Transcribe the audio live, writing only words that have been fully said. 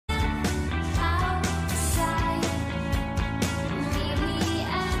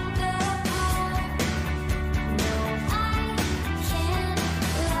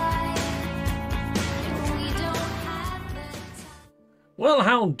Well,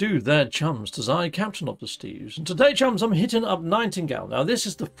 how do there, chums? 'Tis I, Captain of the Steves. And today, chums, I'm hitting up Nightingale. Now, this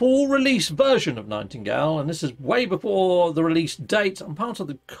is the full release version of Nightingale, and this is way before the release date. I'm part of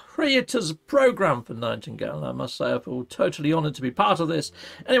the creators program for Nightingale, and I must say I feel totally honoured to be part of this.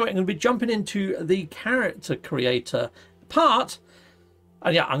 Anyway, I'm going to be jumping into the character creator part,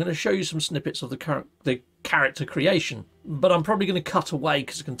 and yeah, I'm going to show you some snippets of the character creation, but I'm probably going to cut away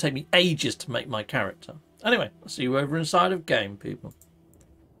because it's going to take me ages to make my character. Anyway, I'll see you over inside of game, people.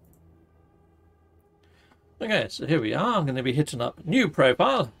 Okay, so here we are. I'm going to be hitting up new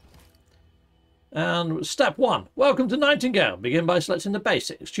profile. And step 1. Welcome to Nightingale. Begin by selecting the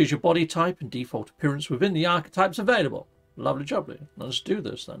basics. Choose your body type and default appearance within the archetypes available. Lovely jubbly. Let's do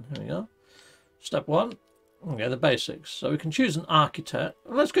this then. Here we go. Step 1. Okay, the basics. So we can choose an architect.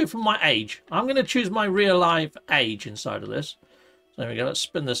 Let's go from my age. I'm going to choose my real life age inside of this. So there we go. Let's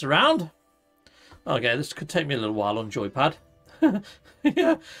spin this around. Okay, this could take me a little while on joypad.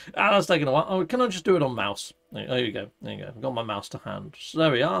 Yeah, that's taking a while. Oh, can I just do it on mouse? There you go. There you go. I've got my mouse to hand. So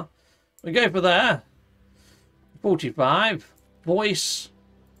there we are. We go for there. 45. Voice.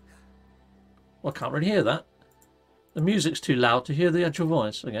 Well, I can't really hear that. The music's too loud to hear the actual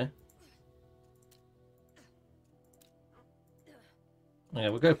voice. Okay. Okay,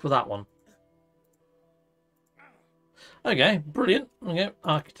 we'll go for that one. Okay, brilliant. Okay,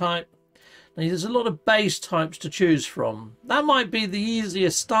 archetype. Now, there's a lot of base types to choose from. That might be the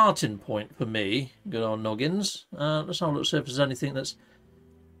easiest starting point for me. Good old noggins. Let's have a look, see if there's anything that's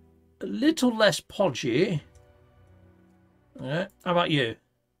a little less podgy. Okay, how about you?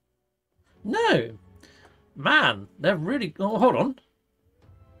 No. Man, they're really... Oh, hold on.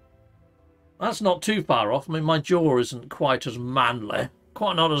 That's not too far off. I mean, my jaw isn't quite as manly.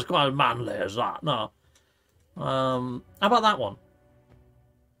 Quite as manly as that, no. How about that one?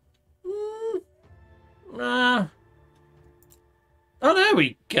 Oh, there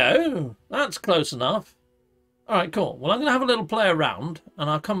we go. That's close enough. Alright, cool. Well, I'm going to have a little play around, and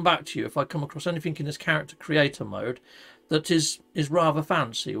I'll come back to you if I come across anything in this character creator mode that is rather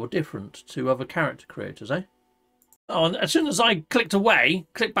fancy or different to other character creators, eh? Oh, and as soon as I clicked away,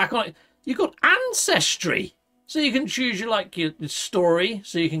 click back on it, you've got ancestry. So you can choose your story,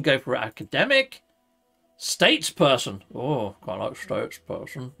 so you can go for academic, statesperson. Oh, quite like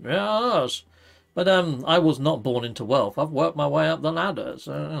statesperson. Yes. But I was not born into wealth. I've worked my way up the ladder.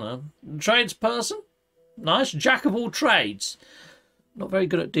 So, you know. Tradesperson? Nice. Jack of all trades. Not very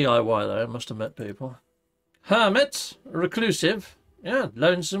good at DIY, though, I must admit, people. Hermit. Reclusive. Yeah,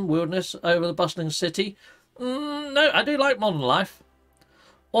 lonesome, wilderness, over the bustling city. No, I do like modern life.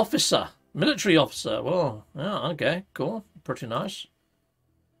 Officer. Military officer. Well, yeah, okay, cool. Pretty nice.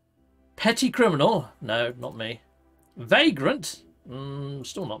 Petty criminal. No, not me. Vagrant.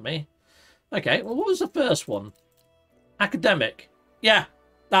 Still not me. Okay, well, what was the first one? Academic. Yeah,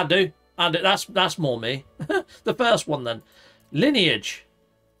 that'll do. That's more me. The first one, then. Lineage.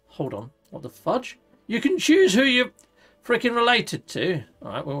 Hold on. What the fudge? You can choose who you're freaking related to. All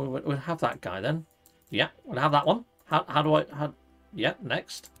right, we'll have that guy, then. Yeah, we'll have that one. How do I... Yeah,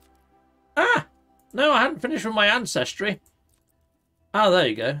 next. Ah! No, I hadn't finished with my ancestry. Oh, there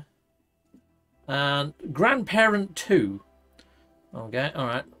you go. And grandparent 2. Okay,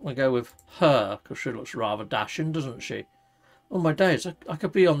 alright, we'll go with her, because she looks rather dashing, doesn't she? Oh my days, I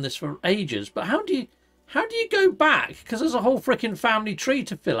could be on this for ages, but how do you go back? Because there's a whole freaking family tree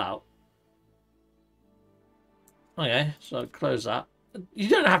to fill out. Okay, so close that. You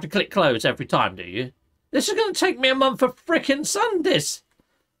don't have to click close every time, do you? This is going to take me a month of freaking Sundays.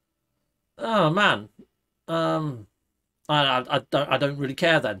 Oh man. I don't really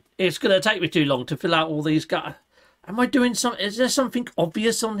care then. It's going to take me too long to fill out all these guys. Am I doing something? Is there something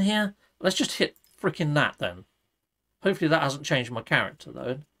obvious on here? Let's just hit freaking that then. Hopefully that hasn't changed my character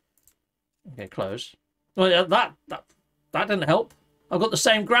though. Okay, close. Well, yeah, that didn't help. I've got the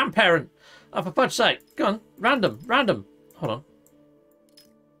same grandparent. Oh, for fudge's sake. Go on. Random. Hold on.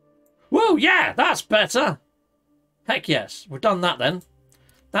 Whoa, yeah, that's better. Heck yes. We've done that then.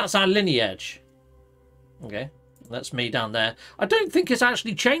 That's our lineage. Okay, that's me down there. I don't think it's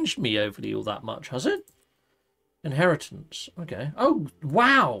actually changed me overly all that much, has it? Inheritance. Okay. Oh,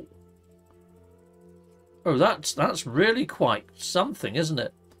 wow. Oh, that's really quite something, isn't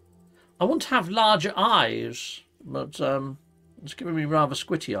it? I want to have larger eyes, but it's giving me rather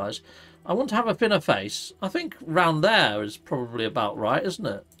squitty eyes. I want to have a thinner face. I think round there is probably about right, isn't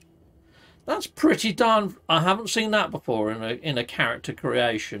it? That's pretty darn... I haven't seen that before in a character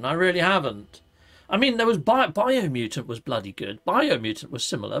creation. I really haven't. I mean, there was Biomutant was bloody good. Biomutant was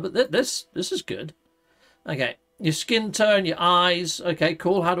similar, but this is good. Okay. Your skin tone, your eyes. Okay,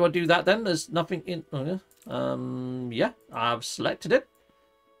 cool. How do I do that then? There's nothing in... Oh, yeah. Yeah, I've selected it.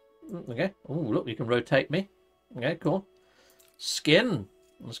 Okay. Oh, look, you can rotate me. Okay, cool. Skin.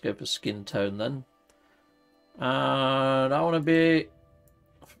 Let's go for skin tone then. And I want to be...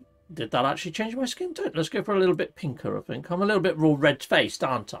 Did that actually change my skin tone? Let's go for a little bit pinker, I think. I'm a little bit raw red-faced,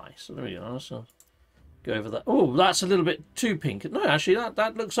 aren't I? So there we go. So go over that. Oh, that's a little bit too pink. No, actually,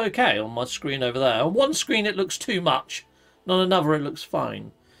 that looks okay on my screen over there. On one screen, it looks too much. On another, it looks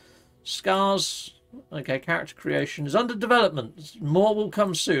fine. Scars. Okay, character creation is under development. More will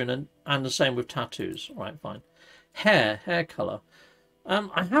come soon, and the same with tattoos. All right, fine. Hair colour.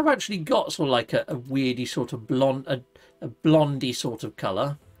 I have actually got sort of like a weirdy sort of blonde, a blondie sort of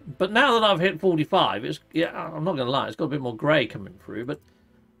colour. But now that I've hit 45, it's, yeah, I'm not going to lie, it's got a bit more grey coming through. But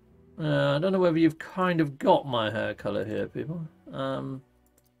I don't know whether you've kind of got my hair colour here, people.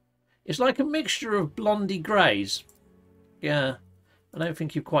 It's like a mixture of blondie greys. Yeah, I don't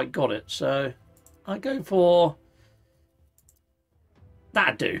think you've quite got it. So I go for...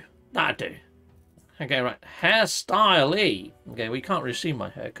 That'd do. That'd do. Okay, right. Hairstyle E. Okay, well, you can't really see my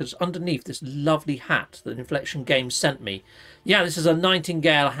hair because underneath this lovely hat that Inflection Games sent me. Yeah, this is a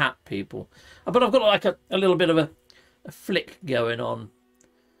Nightingale hat, people. But I've got like a little bit of a flick going on.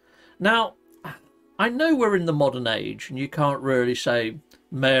 Now, I know we're in the modern age and you can't really say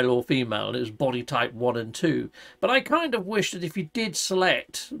male or female. It's body type 1 and 2. But I kind of wish that if you did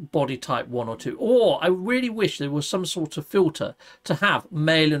select body type 1 or 2, or I really wish there was some sort of filter to have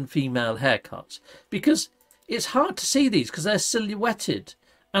male and female haircuts, because it's hard to see these because they're silhouetted.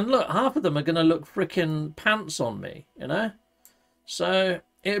 And look, half of them are going to look freaking pants on me, you know? So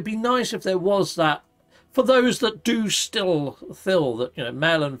it would be nice if there was that. For those that do still feel that, you know,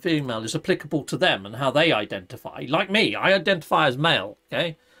 male and female is applicable to them and how they identify. Like me, I identify as male,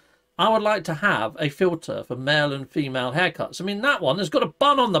 okay? I would like to have a filter for male and female haircuts. I mean, that one has got a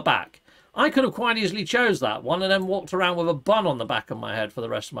bun on the back. I could have quite easily chose that one and then walked around with a bun on the back of my head for the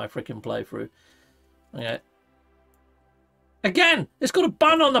rest of my freaking playthrough. Okay. Again, it's got a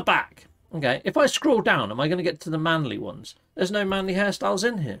bun on the back. Okay, if I scroll down, am I going to get to the manly ones? There's no manly hairstyles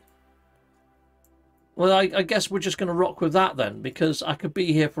in here. Well, I guess we're just going to rock with that then, because I could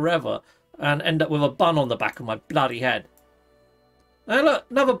be here forever and end up with a bun on the back of my bloody head. Hey, look,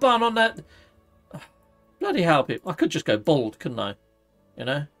 another bun on that. Bloody hell, people. I could just go bald, couldn't I? You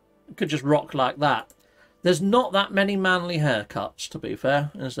know? I could just rock like that. There's not that many manly haircuts, to be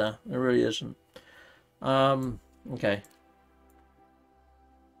fair, is there? There really isn't. Okay.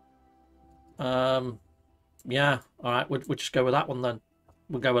 Yeah, alright, we'll just go with that one then.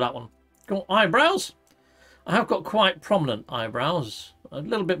 We'll go with that one. Got eyebrows? I have got quite prominent eyebrows. A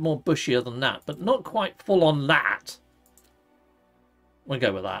little bit more bushier than that, but not quite full on that. We'll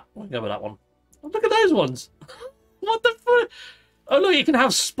go with that. We'll go with that one. Oh, look at those ones. What the fuck? Oh, look, you can have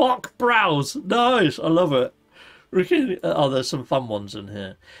Spock brows. Nice. I love it. Oh, there's some fun ones in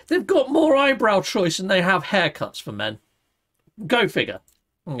here. They've got more eyebrow choice than they have haircuts for men. Go figure.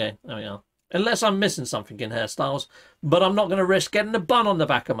 Okay, there we are. Unless I'm missing something in hairstyles. But I'm not going to risk getting a bun on the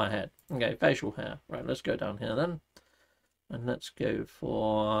back of my head. Okay, facial hair. Right, let's go down here then. And let's go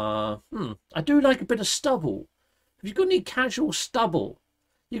for... I do like a bit of stubble. Have you got any casual stubble?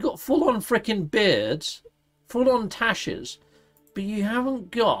 You've got full-on frickin' beards. Full-on tashes. But you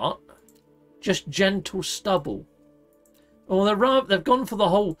haven't got just gentle stubble. Or they've gone for the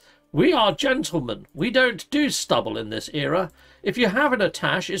whole... We are gentlemen. We don't do stubble in this era. If you have an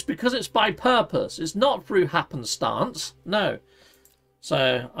attache, it's because it's by purpose. It's not through happenstance. No.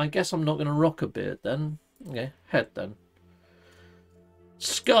 So, I guess I'm not going to rock a beard then. Okay, head then.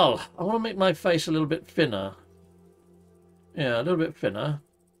 Skull. I want to make my face a little bit thinner. Yeah, a little bit thinner.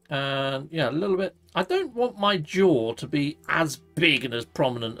 And, yeah, a little bit... I don't want my jaw to be as big and as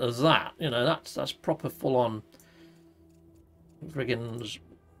prominent as that. You know, that's proper full-on... friggin'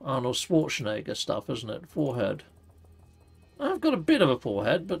 Arnold Schwarzenegger stuff, isn't it? Forehead. I've got a bit of a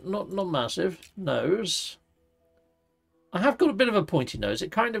forehead, but not massive. Nose. I have got a bit of a pointy nose.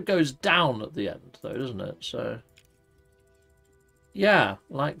 It kind of goes down at the end, though, doesn't it? So, yeah,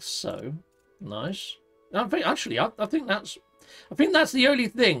 like so. Nice. I think that's the only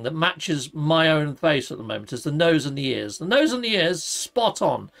thing that matches my own face at the moment is the nose and the ears. The nose and the ears, spot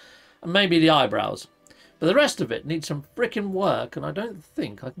on, and maybe the eyebrows. But the rest of it needs some frickin' work, and I don't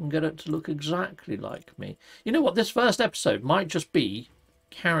think I can get it to look exactly like me. You know what? This first episode might just be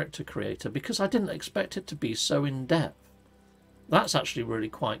character creator, because I didn't expect it to be so in-depth. That's actually really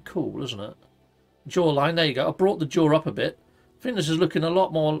quite cool, isn't it? Jawline, there you go. I brought the jaw up a bit. I think this is looking a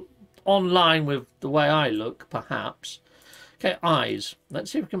lot more online with the way I look, perhaps. Okay, eyes.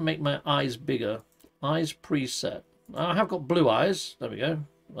 Let's see if we can make my eyes bigger. Eyes preset. I have got blue eyes. There we go.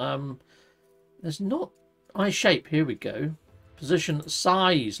 There's not eye shape. Here we go. Position,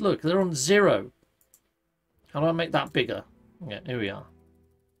 size. Look, they're on 0. How do I make that bigger? Yeah, here we are.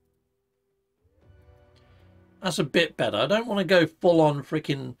 That's a bit better. I don't want to go full on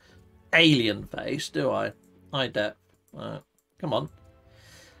freaking alien face, do I? Eye depth. Come on.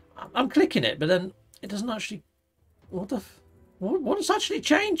 I'm clicking it, but then it doesn't actually... What is actually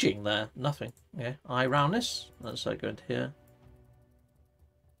changing there? Nothing. Yeah, eye roundness. Let's go into here.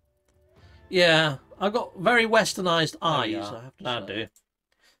 Yeah, I've got very westernized eyes. I have to That'll do.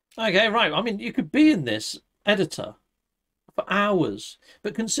 Okay, right. I mean, you could be in this editor for hours,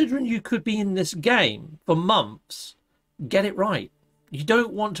 but considering you could be in this game for months, get it right. You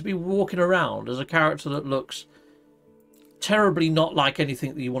don't want to be walking around as a character that looks terribly not like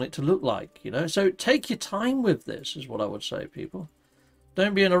anything that you want it to look like, you know? So take your time with this, is what I would say, people.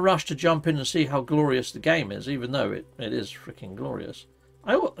 Don't be in a rush to jump in and see how glorious the game is, even though it is freaking glorious.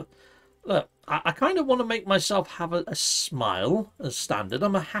 Look, I kind of want to make myself have a smile as standard.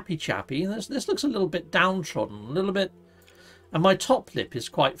 I'm a happy chappy. This looks a little bit downtrodden, a little bit... And my top lip is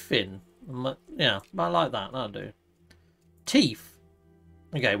quite thin. Yeah, I like that. That'll do. Teeth.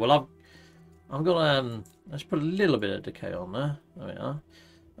 Okay, well, I've got... let's put a little bit of decay on there. There we are.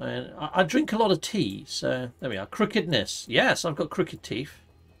 I drink a lot of tea, so there we are. Crookedness. Yes, I've got crooked teeth.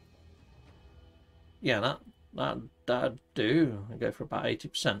 Yeah, that'd do. I go for about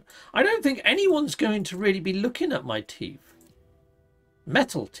 80%. I don't think anyone's going to really be looking at my teeth.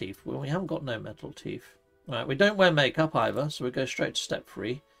 Metal teeth. Well, we haven't got no metal teeth. Right, we don't wear makeup either, so we go straight to step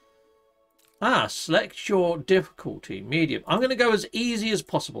 3. Select your difficulty. Medium. I'm going to go as easy as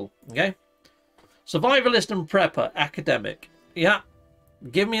possible. Okay. Survivalist and prepper. Academic. Yeah.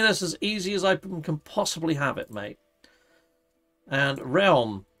 Give me this as easy as I can possibly have it, mate. And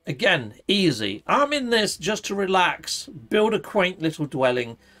realm. Again, easy. I'm in this just to relax, build a quaint little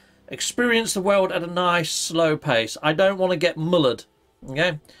dwelling, experience the world at a nice, slow pace. I don't want to get mullered,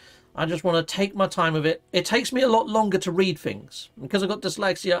 okay? I just want to take my time with it. It takes me a lot longer to read things. Because I've got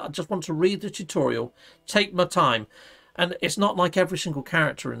dyslexia, I just want to read the tutorial, take my time. And it's not like every single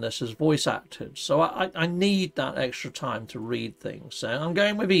character in this is voice acted. So I need that extra time to read things. So I'm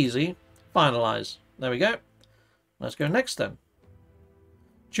going with easy. Finalize. There we go. Let's go next then.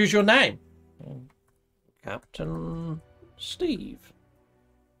 Choose your name. Captain Steve.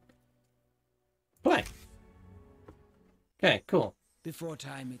 Play. Okay, cool. Before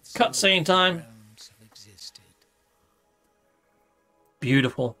time cutscene time.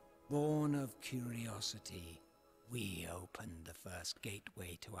 Beautiful. Born of curiosity, we opened the first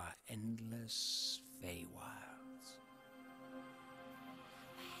gateway to our endless Feywilds.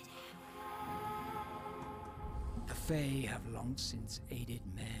 The Fey have long since aided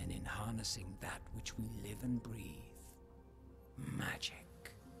man in harnessing that which we live and breathe.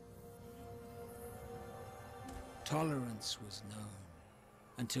 Magic. Tolerance was known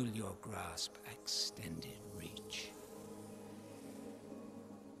until your grasp extended reach.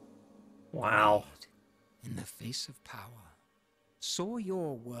 Wow. In the face of power, saw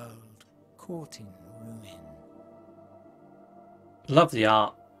your world caught in ruin. Love the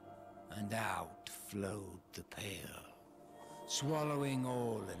art. And out flowed the Pale, swallowing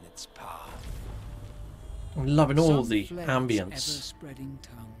all in its path. I'm loving all the Some fled ambience. its ever-spreading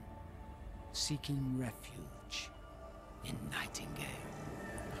tongue, seeking refuge in Nightingale.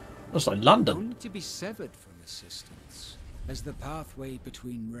 Looks like London. Only to be severed from assistance as the pathway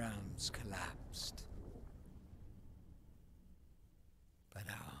between realms collapsed. But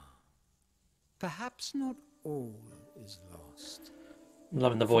perhaps not all is lost. I'm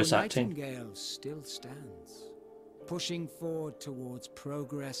loving the voice For acting. Nightingale still stands, pushing forward towards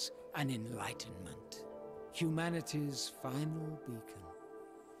progress and enlightenment, humanity's final beacon.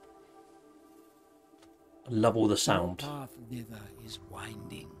 I love all the Your sound. path thither is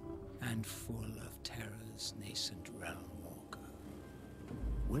winding and full of terror's nascent realm walker.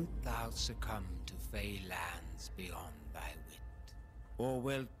 Wilt thou succumb to fey lands beyond thy wit, or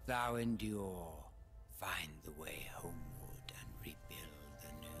wilt thou endure, find the way homeward and rebuild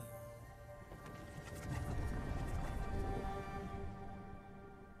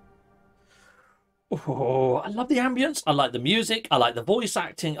anew? Oh, I love the ambience. I like the music. I like the voice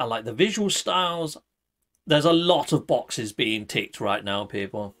acting. I like the visual styles. There's a lot of boxes being ticked right now,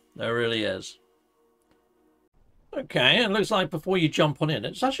 people. There really is. Okay, it looks like before you jump on in,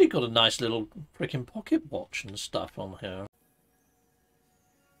 it's actually got a nice little freaking pocket watch and stuff on here.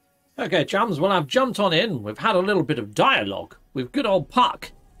 Okay, chums, well, I've jumped on in. We've had a little bit of dialogue with good old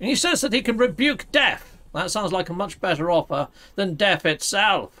Puck. And he says that he can rebuke death. That sounds like a much better offer than death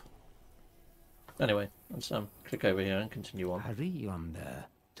itself. Anyway, let's click over here and continue on. Hurry yonder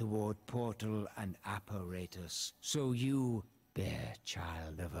toward portal and apparatus, so you, bare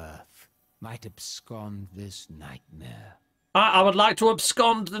child of Earth, might abscond this nightmare. I would like to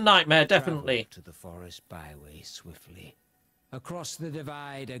abscond the nightmare, definitely. Travel to the forest byway swiftly. Across the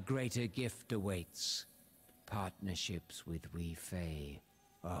divide, a greater gift awaits. Partnerships with we Fae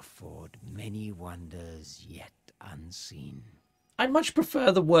afford many wonders yet unseen. I much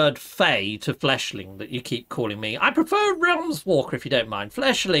prefer the word Fae to Fleshling that you keep calling me. I prefer Realmswalker, if you don't mind.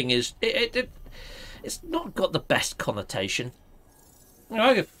 Fleshling is... it's not got the best connotation.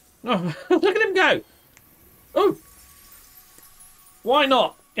 Oh, look at him go! Oh! Why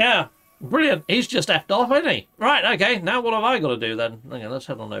not? Yeah, brilliant. He's just effed off, isn't he? Right, okay, now what have I got to do then? Okay, let's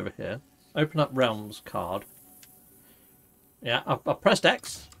head on over here. Open up Realms card. Yeah, I've pressed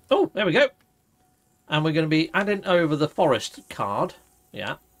X. Oh, there we go. And we're going to be adding over the forest card.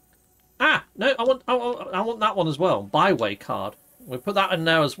 Yeah. Ah, no, I want that one as well. Byway card. We'll put that in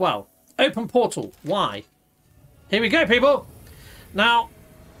there as well. Open portal. Why? Here we go, people. Now,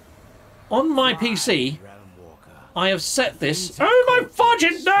 on my PC... I have set this. Oh my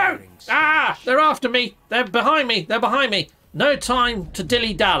fudging! No! Ah! They're after me. They're behind me. They're behind me. No time to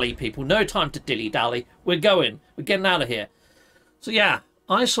dilly-dally, people. No time to dilly-dally. We're going. We're getting out of here. So yeah,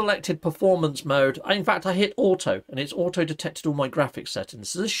 I selected performance mode. In fact, I hit auto, and it's auto-detected all my graphics settings.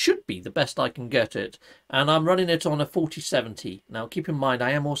 So this should be the best I can get it. And I'm running it on a 4070. Now, keep in mind,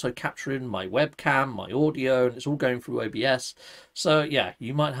 I am also capturing my webcam, my audio, and it's all going through OBS. So yeah,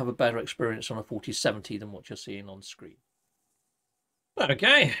 you might have a better experience on a 4070 than what you're seeing on screen.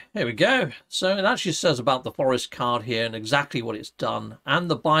 Okay, here we go. So it actually says about the forest card here and exactly what it's done, and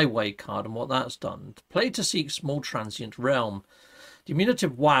the byway card and what that's done. Play to seek small transient realm.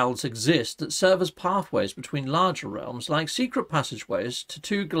 Diminutive wilds exist that serve as pathways between larger realms, like secret passageways to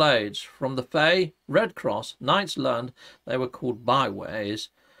two glades. From the Fae, Red Cross, Knights learned they were called byways.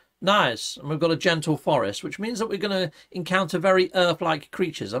 Nice, and we've got a gentle forest, which means that we're going to encounter very Earth-like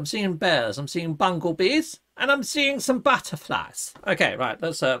creatures. I'm seeing bears, I'm seeing bumblebees, and I'm seeing some butterflies. Okay, right,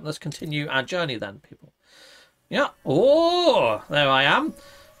 let's continue our journey then, people. Yeah, oh, there I am.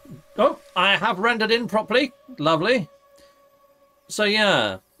 Oh, I have rendered in properly. Lovely. So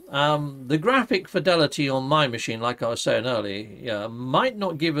yeah, the graphic fidelity on my machine, like I was saying earlier, yeah, might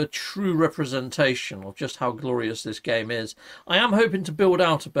not give a true representation of just how glorious this game is. I am hoping to build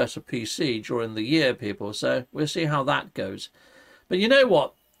out a better PC during the year, people, so we'll see how that goes. But you know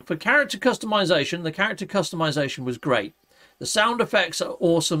what? For character customization, the character customization was great. The sound effects are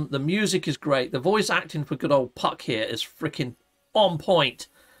awesome. The music is great. The voice acting for good old Puck here is freaking on point.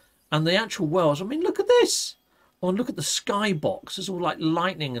 And the actual worlds, I mean, look at this. Oh, and look at the skybox. There's all like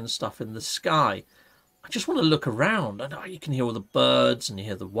lightning and stuff in the sky. I just want to look around. I know you can hear all the birds and you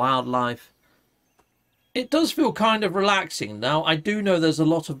hear the wildlife. It does feel kind of relaxing. Now, I do know there's a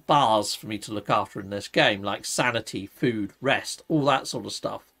lot of bars for me to look after in this game, like sanity, food, rest, all that sort of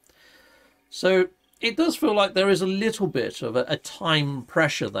stuff. So it does feel like there is a little bit of a time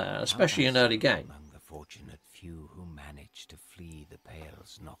pressure there, especially in early game. Among the fortunate few who manage to flee the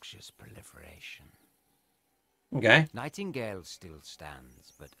Pale's noxious proliferation. Okay. Nightingale still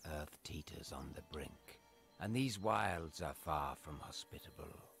stands, but Earth teeters on the brink, and these wilds are far from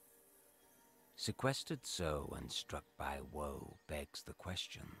hospitable. Sequestered so and struck by woe begs the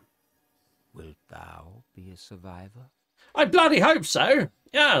question, wilt thou be a survivor? I bloody hope so.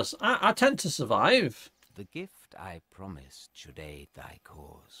 Yes, I tend to survive. The gift I promised should aid thy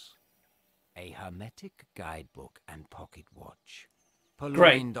cause. A hermetic guidebook and pocket watch,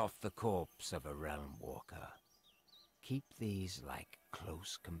 purloined off the corpse of a realm walker. Keep these like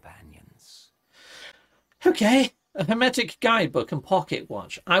close companions. Okay, a hermetic guidebook and pocket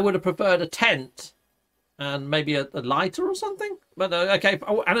watch. I would have preferred a tent and maybe a lighter or something. But okay,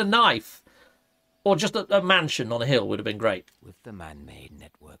 oh, and a knife. Or just a mansion on a hill would have been great. With the man-made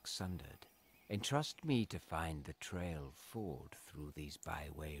network sundered, entrust me to find the trail forward through these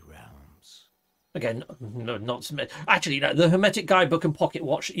byway realms. Again, no, not actually. No, the hermetic guidebook and pocket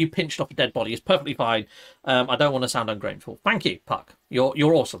watch you pinched off a dead body is perfectly fine. I don't want to sound ungrateful. Thank you, Puck.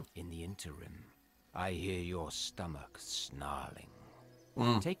 You're awesome. In the interim, I hear your stomach snarling.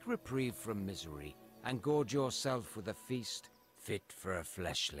 Take reprieve from misery and gorge yourself with a feast fit for a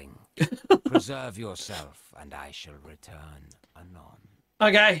fleshling. Preserve yourself, and I shall return anon.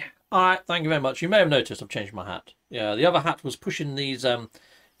 Okay. All right. Thank you very much. You may have noticed I've changed my hat. Yeah, the other hat was pushing these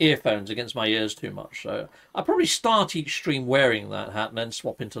earphones against my ears too much, so I'll probably start each stream wearing that hat and then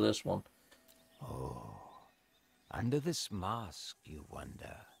swap into this one. Oh, under this mask, you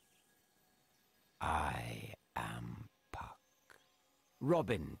wonder. I am Puck,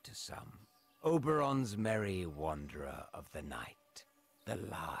 Robin to some, Oberon's merry wanderer of the night. the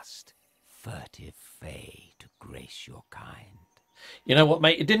last furtive fae to grace your kind. You know what,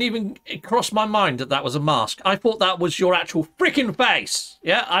 mate? It didn't even cross my mind that that was a mask. I thought that was your actual freaking face.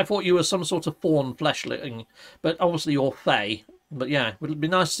 Yeah, I thought you were some sort of fawn fleshling, but obviously you're fae. But yeah, it would be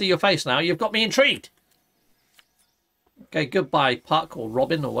nice to see your face now. You've got me intrigued. Okay, goodbye, Puck or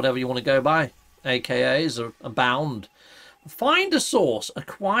Robin or whatever you want to go by. AKAs are abound. Find a source.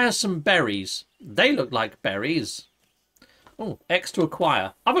 Acquire some berries. They look like berries. Oh, X to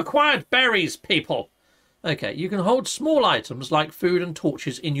acquire. I've acquired berries, people. Okay, you can hold small items like food and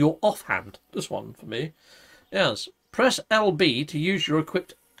torches in your offhand. This one for me. Yes. Press LB to use your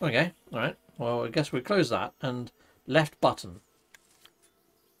equipped... Okay, alright. Well, I guess we'll close that. And left button.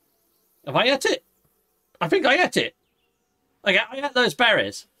 Have I ate it? I think I ate it. Okay, I ate those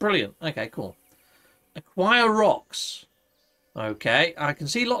berries. Brilliant. Okay, cool. Acquire rocks. Okay, I can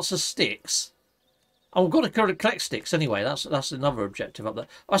see lots of sticks. Oh, we've got to collect sticks anyway. That's another objective up there.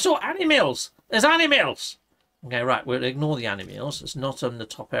 I saw animals. There's animals. Okay, right. We'll ignore the animals. It's not on the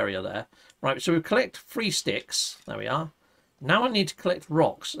top area there. Right, so we collect 3 sticks. There we are. Now I need to collect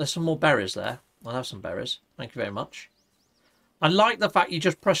rocks. There's some more berries there. I'll have some berries. Thank you very much. I like the fact you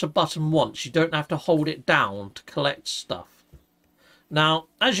just press a button once. You don't have to hold it down to collect stuff. Now,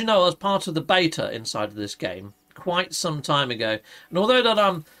 as you know, I was part of the beta inside of this game quite some time ago, and although that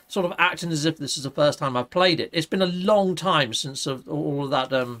I'm sort of acting as if this is the first time I've played it, it's been a long time since all of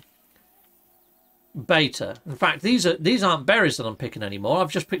that beta. In fact, these aren't berries that I'm picking anymore. I've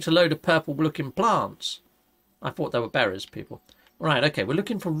just picked a load of purple looking plants. I thought they were berries, people. Right, okay, we're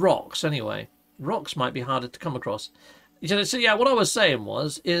looking for rocks anyway. Rocks might be harder to come across. So yeah, what I was saying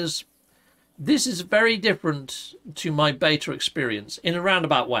is this is very different to my beta experience in a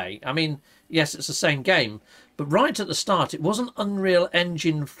roundabout way. I mean, yes, it's the same game, but right at the start, it wasn't Unreal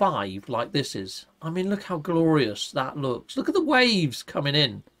Engine 5 like this is. I mean, look how glorious that looks. Look at the waves coming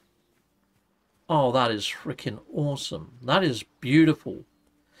in. Oh, that is freaking awesome. That is beautiful.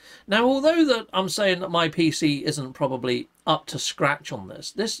 Now, although that I'm saying that my PC isn't probably up to scratch on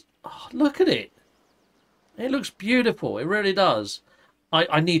this, oh, look at it. It looks beautiful. It really does.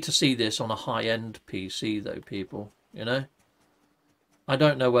 I need to see this on a high-end PC, though, people. You know? I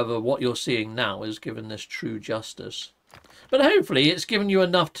don't know whether what you're seeing now is giving this true justice. But hopefully it's given you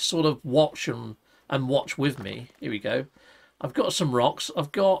enough to sort of watch and watch with me. Here we go. I've got some rocks.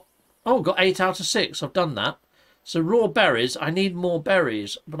 I've got 8 out of 6. I've done that. So raw berries. I need more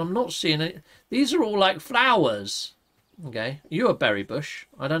berries, but I'm not seeing it. These are all like flowers. Okay. Are you a berry bush?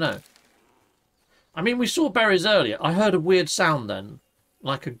 I don't know. I mean, we saw berries earlier. I heard a weird sound then.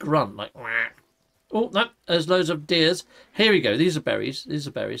 Like a grunt. Like, wah. Oh, no. There's loads of deers. Here we go. These are berries. These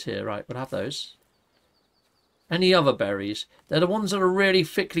are berries here. Right, we'll have those. Any other berries? They're the ones that are really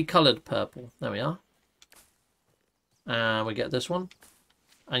thickly coloured purple. There we are. And we get this one.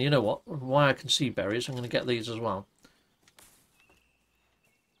 And you know what? Why I can see berries, I'm going to get these as well.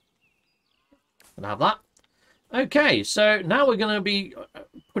 And have that. Okay, so now we're going to be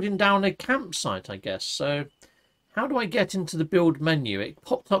putting down a campsite, I guess. So how do I get into the build menu? It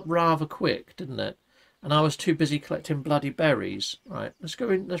popped up rather quick, didn't it? And I was too busy collecting bloody berries. Right, let's go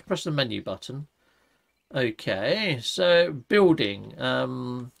in. Let's press the menu button. Okay, so building.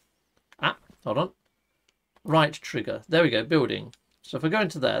 Hold on. Right trigger. There we go, building. So if I go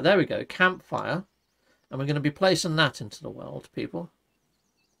into there we go, campfire. And we're going to be placing that into the world, people.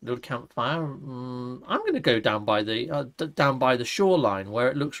 Little campfire. I'm going to go down by the shoreline where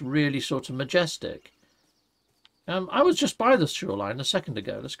it looks really sort of majestic. I was just by the shoreline a second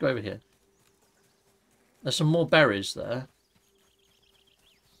ago. Let's go over here. There's some more berries there.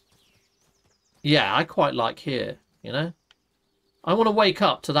 Yeah, I quite like here, you know. I want to wake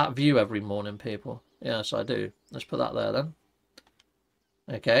up to that view every morning, people. Yes, I do. Let's put that there then.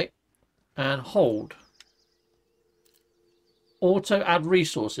 Okay. And hold. Auto add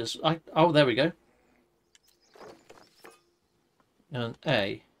resources. Oh, there we go. And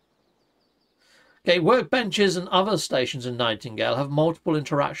A. Okay, workbenches and other stations in Nightingale have multiple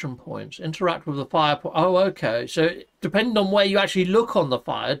interaction points. Interact with the fire point. Oh, okay. So depending on where you actually look on the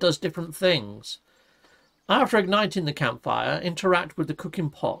fire, it does different things. After igniting the campfire, interact with the cooking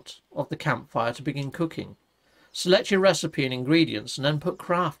pot of the campfire to begin cooking. Select your recipe and ingredients and then put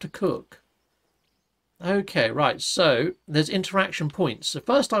craft to cook. Okay, right. So there's interaction points. So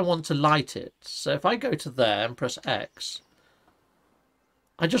first I want to light it. So if I go to there and press X,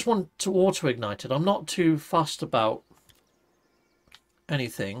 I just want to auto-ignite it. I'm not too fussed about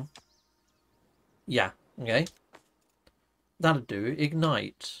anything. Yeah, okay. That'll do.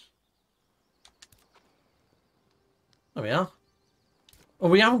 Ignite. There we are. Well,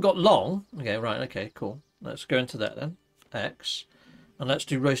 we haven't got long. Okay, right, okay, cool. Let's go into that then. X. And let's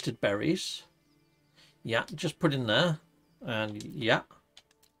do roasted berries. Yeah, just put in there. And yeah.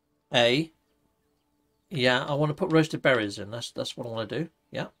 A. Yeah, I want to put roasted berries in. That's what I want to do.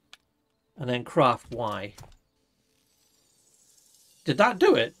 Yeah. And then craft Y. Did that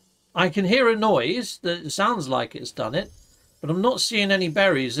do it? I can hear a noise that sounds like it's done it, but I'm not seeing any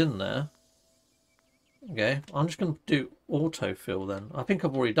berries in there. Okay, I'm just going to do autofill then. I think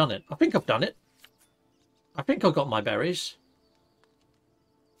I've already done it. I think I've done it. I think I've got my berries.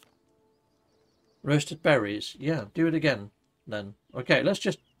 Roasted berries. Yeah, do it again then. Okay, let's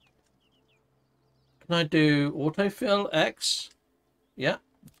just... Can I do autofill X? Yeah.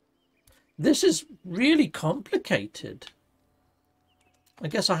 This is really complicated. I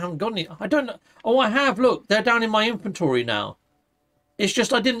guess I haven't got any... I don't know. Oh, I have. Look, they're down in my inventory now. It's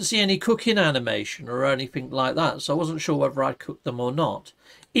just I didn't see any cooking animation or anything like that, so I wasn't sure whether I'd cook them or not.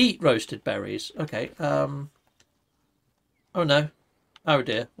 Eat roasted berries. Okay. Oh, no. Oh,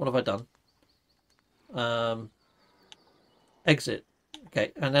 dear. What have I done? Exit.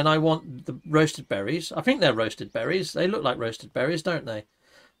 Okay, and then I want the roasted berries. I think they're roasted berries. They look like roasted berries, don't they?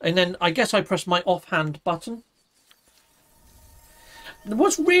 And then I guess I press my offhand button.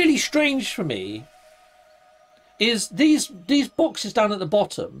 What's really strange for me is these boxes down at the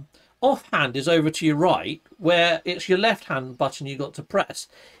bottom. Offhand is over to your right, where it's your left hand button you got to press.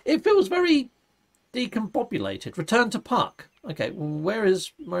 It feels very decombobulated. Return to Puck. Okay, well, where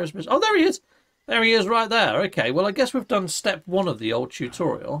is Mr. Oh, there he is. There he is right there. Okay, well, I guess we've done step 1 of the old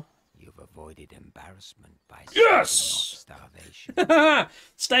tutorial. You've avoided embarrassment by yes! Starvation.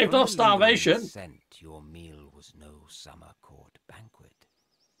 Staved off starvation. Your meal was no summer court banquet,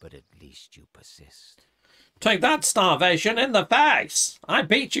 but at least you persist. Take that, starvation, in the face! I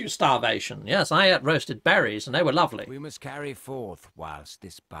beat you, starvation. Yes, I ate roasted berries, and they were lovely. We must carry forth whilst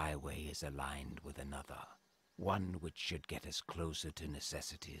this byway is aligned with another. One which should get us closer to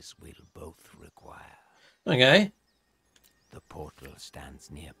necessities we'll both require. Okay. The portal stands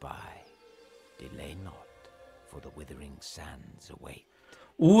nearby. Delay not, for the withering sands await.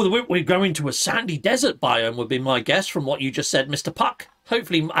 Ooh, we're going to a sandy desert biome would be my guess from what you just said, Mr. Puck.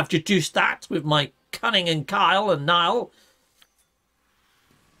 Hopefully I've deduced that with my cunning and Kyle and Nile.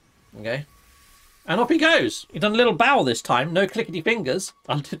 Okay. And off he goes. He done a little bow this time. No clickety fingers.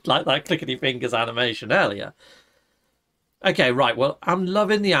 I did like that clickety fingers animation earlier. Okay, right. Well, I'm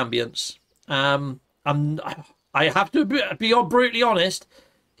loving the ambience. I have to be brutally honest.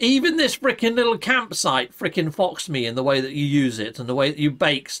 Even this freaking little campsite freaking foxed me in the way that you use it and the way that you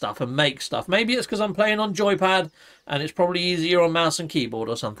bake stuff and make stuff. Maybe it's because I'm playing on joypad and it's probably easier on mouse and keyboard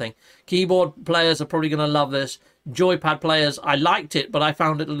or something. Keyboard players are probably going to love this. Joypad players, I liked it, but I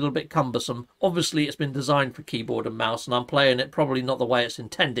found it a little bit cumbersome. Obviously, it's been designed for keyboard and mouse, and I'm playing it probably not the way it's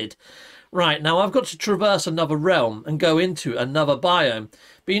intended. Right, now I've got to traverse another realm and go into another biome.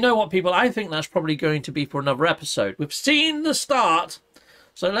 But you know what, people? I think that's probably going to be for another episode. We've seen the start.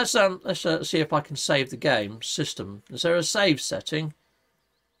 So let's see if I can save the game system. Is there a save setting?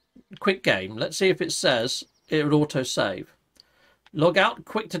 Quick game. Let's see if it says it would auto save. Log out.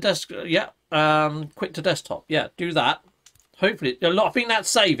 Quick to desk. Yeah. Quick to desktop. Yeah. Do that. Hopefully, I think that's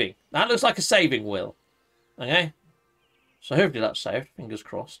saving. That looks like a saving wheel. Okay. So hopefully that's saved. Fingers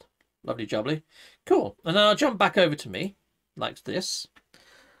crossed. Lovely jubbly. Cool. And then I'll jump back over to me like this.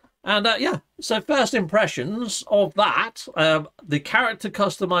 And yeah, so first impressions of that, the character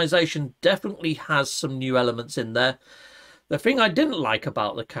customization definitely has some new elements in there. The thing I didn't like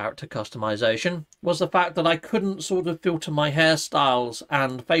about the character customization was the fact that I couldn't sort of filter my hairstyles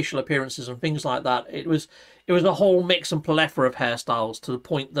and facial appearances and things like that. It was a whole mix and plethora of hairstyles to the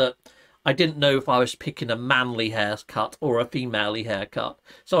point that I didn't know if I was picking a manly haircut or a female haircut.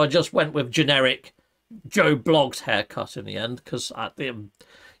 So I just went with generic Joe Bloggs haircut in the end because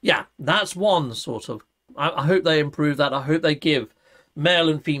yeah, that's one sort of... I hope they improve that. I hope they give male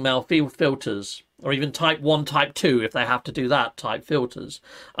and female field filters, or even type 1, type 2, if they have to do that, type filters.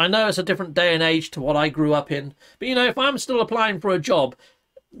 I know it's a different day and age to what I grew up in, but, you know, if I'm still applying for a job,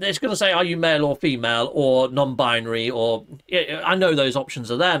 it's going to say, are you male or female, or non-binary, or... I know those options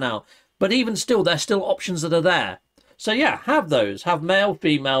are there now, but even still, there's still options that are there. So, yeah, have those. Have male,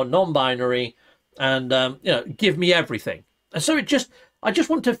 female, non-binary, and, you know, give me everything. And so I just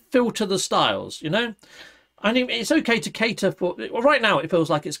want to filter the styles, you know? I mean, it's okay to cater for... Well, right now, it feels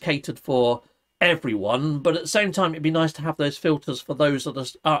like it's catered for everyone, but at the same time, it'd be nice to have those filters for those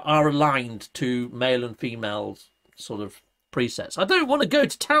that are aligned to male and female sort of presets. I don't want to go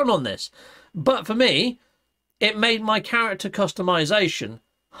to town on this, but for me, it made my character customization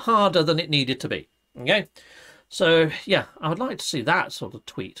harder than it needed to be, okay? So, yeah, I would like to see that sort of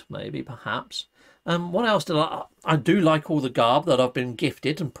tweet, maybe, perhaps. What else did I do like all the garb that I've been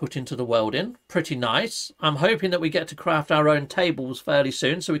gifted and put into the world in. Pretty nice. I'm hoping that we get to craft our own tables fairly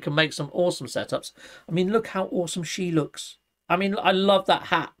soon so we can make some awesome setups. I mean, look how awesome she looks. I mean, I love that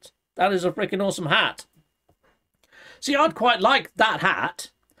hat. That is a freaking awesome hat. See, I'd quite like that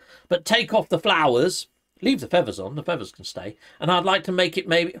hat, but take off the flowers, leave the feathers on. The feathers can stay. And I'd like to make it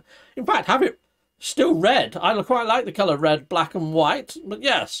maybe, in fact, have it still red. I quite like the colour red, black and white. But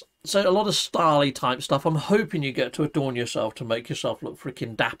yes, so a lot of starly type stuff. I'm hoping you get to adorn yourself to make yourself look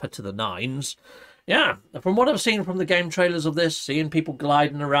freaking dapper to the nines. Yeah, from what I've seen from the game trailers of this, seeing people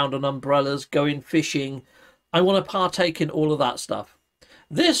gliding around on umbrellas, going fishing, I want to partake in all of that stuff.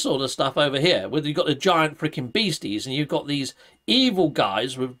 This sort of stuff over here, where you've got the giant freaking beasties and you've got these evil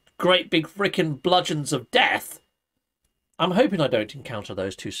guys with great big freaking bludgeons of death, I'm hoping I don't encounter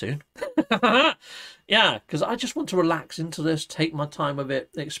those too soon. Yeah, because I just want to relax into this, take my time with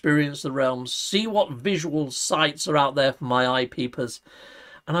it, experience the realms, see what visual sights are out there for my eye peepers.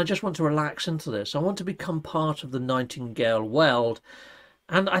 And I just want to relax into this. I want to become part of the Nightingale world.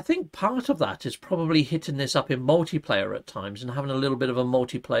 And I think part of that is probably hitting this up in multiplayer at times and having a little bit of a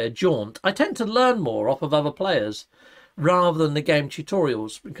multiplayer jaunt. I tend to learn more off of other players rather than the game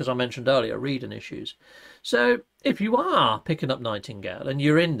tutorials, because I mentioned earlier reading issues. So if you are picking up Nightingale and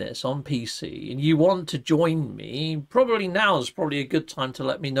you're in this on PC and you want to join me, probably now is probably a good time to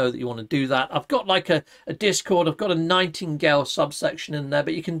let me know that you want to do that. I've got like a Discord, I've got a Nightingale subsection in there,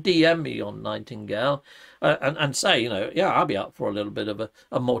 but you can DM me on Nightingale and say, you know, yeah, I'll be up for a little bit of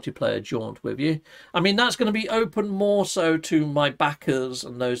a multiplayer jaunt with you. I mean, that's going to be open more so to my backers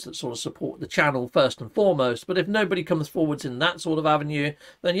and those that sort of support the channel first and foremost. But if nobody comes forwards in that sort of avenue,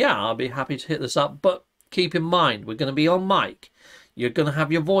 then yeah, I'll be happy to hit this up. But keep in mind, we're going to be on mic. You're going to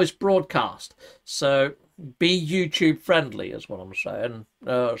have your voice broadcast. So be YouTube friendly is what I'm saying.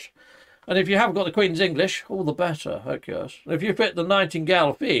 And if you haven't got the Queen's English, all the better, I guess. If you fit the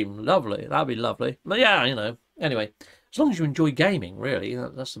Nightingale theme, lovely. That'd be lovely. But yeah, you know, anyway, as long as you enjoy gaming, really,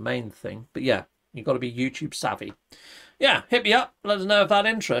 that's the main thing. But yeah, you've got to be YouTube savvy. Yeah, hit me up. Let us know if that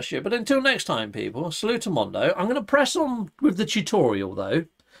interests you. But until next time, people, salutamondo. I'm going to press on with the tutorial, though.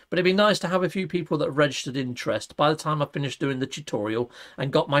 But it'd be nice to have a few people that have registered interest by the time I finish doing the tutorial and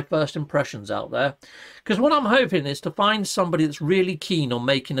got my first impressions out there. Because what I'm hoping is to find somebody that's really keen on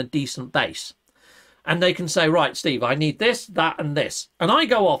making a decent base. And they can say, right, Steve, I need this, that, and this. And I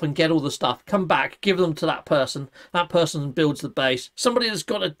go off and get all the stuff, come back, give them to that person. That person builds the base. Somebody that's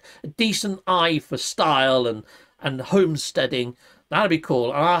got a decent eye for style and homesteading. That'd be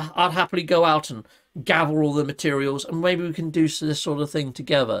cool. And I'd happily go out and gather all the materials, and maybe we can do this sort of thing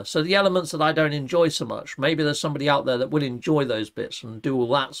together. So the elements that I don't enjoy so much, maybe there's somebody out there that will enjoy those bits and do all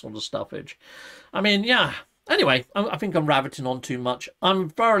that sort of stuffage. I mean, yeah. Anyway, I think I'm rabbiting on too much. I'm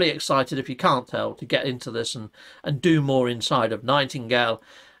thoroughly excited, if you can't tell, to get into this and do more inside of Nightingale.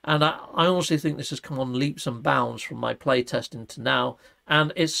 And I honestly think this has come on leaps and bounds from my playtesting to now.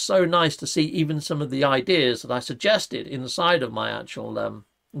 And it's so nice to see even some of the ideas that I suggested inside of my actual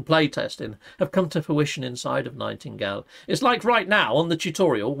playtesting have come to fruition inside of Nightingale. It's like right now on the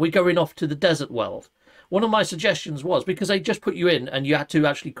tutorial, we're going off to the desert world. One of my suggestions was, because they just put you in and you had to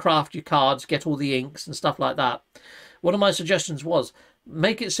actually craft your cards, get all the inks and stuff like that. One of my suggestions was,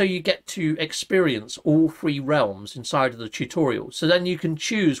 make it so you get to experience all three realms inside of the tutorial. So then you can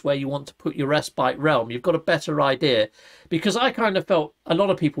choose where you want to put your respite realm. You've got a better idea. Because I kind of felt a lot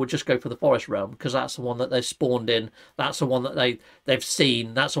of people would just go for the forest realm because that's the one that they spawned in. That's the one that they've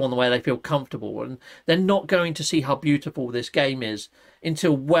seen. That's the one where they feel comfortable. And they're not going to see how beautiful this game is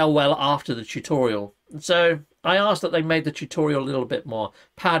until well after the tutorial. So I asked that they made the tutorial a little bit more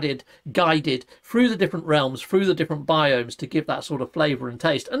padded, guided through the different realms, through the different biomes to give that sort of flavour and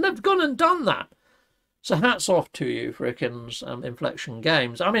taste. And they've gone and done that. So hats off to you, Frickin's Inflection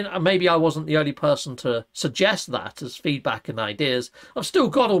Games. I mean, maybe I wasn't the only person to suggest that as feedback and ideas. I've still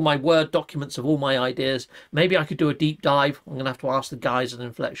got all my Word documents of all my ideas. Maybe I could do a deep dive. I'm going to have to ask the guys at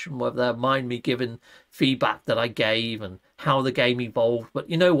Inflection whether they'll mind me giving feedback that I gave and how the game evolved. But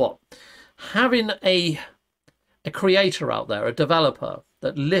you know what? Having a creator out there, a developer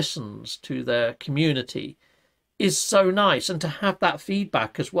that listens to their community is so nice, and to have that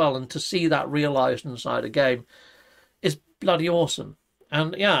feedback as well and to see that realized inside a game is bloody awesome.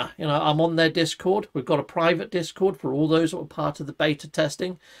 And yeah, you know, I'm on their Discord. We've got a private Discord for all those that were part of the beta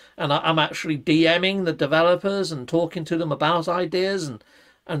testing, and I'm actually DMing the developers and talking to them about ideas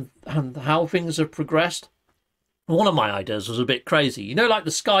and how things have progressed. One of my ideas was a bit crazy. You know, like the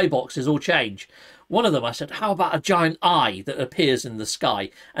skyboxes all change. One of them, I said, how about a giant eye that appears in the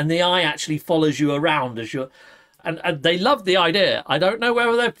sky, and the eye actually follows you around as you're... And they loved the idea. I don't know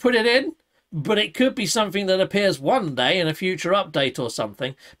whether they've put it in, But it could be something that appears one day in a future update or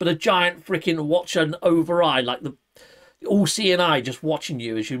something. But a giant freaking watch and over eye, like the all-seeing eye just watching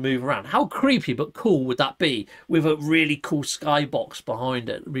you as you move around. How creepy but cool would that be with a really cool skybox behind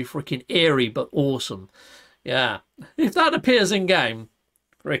it? It'd be freaking eerie but awesome. Yeah, if that appears in game,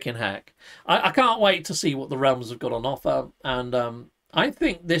 freaking heck. I can't wait to see what the Realms have got on offer, and I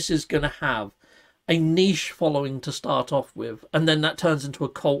think this is going to have a niche following to start off with, and then that turns into a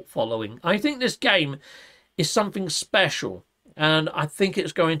cult following. I think this game is something special, and I think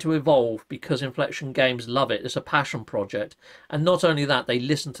it's going to evolve because Inflection Games love it. It's a passion project, and not only that, they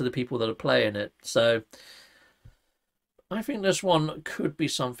listen to the people that are playing it. So I think this one could be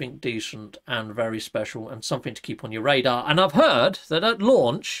something decent and very special and something to keep on your radar. And I've heard that at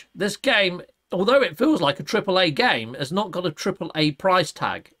launch, this game, although it feels like a AAA game, has not got a AAA price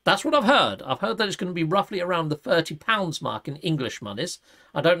tag. That's what I've heard. I've heard that it's going to be roughly around the £30 mark in English monies.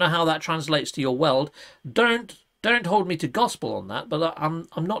 I don't know how that translates to your world. Don't hold me to gospel on that, but I'm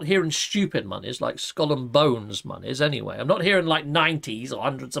not hearing stupid monies like Skull and Bones monies anyway. I'm not hearing like 90s or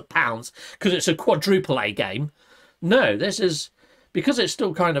hundreds of pounds because it's a quadruple A game. No, this is, because it's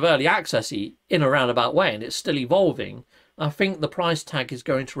still kind of early accessy in a roundabout way and it's still evolving, I think the price tag is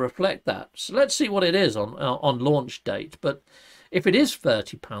going to reflect that. So let's see what it is on launch date. But if it is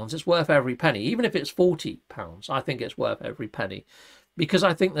 £30, it's worth every penny. Even if it's £40, I think it's worth every penny. Because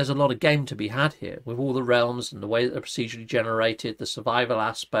I think there's a lot of game to be had here with all the realms and the way that they're procedurally generated, the survival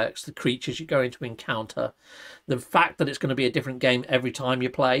aspects, the creatures you're going to encounter, the fact that it's going to be a different game every time you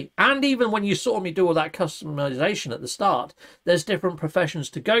play. And even when you saw me do all that customization at the start, there's different professions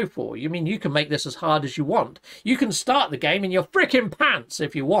to go for. You mean you can make this as hard as you want. You can start the game in your freaking pants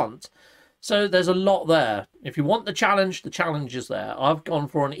if you want. So there's a lot there. If you want the challenge is there. I've gone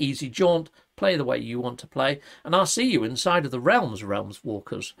for an easy jaunt. Play the way you want to play. And I'll see you inside of the Realms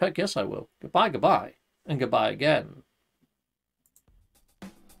Walkers. Heck yes I will. Goodbye, goodbye. And goodbye again.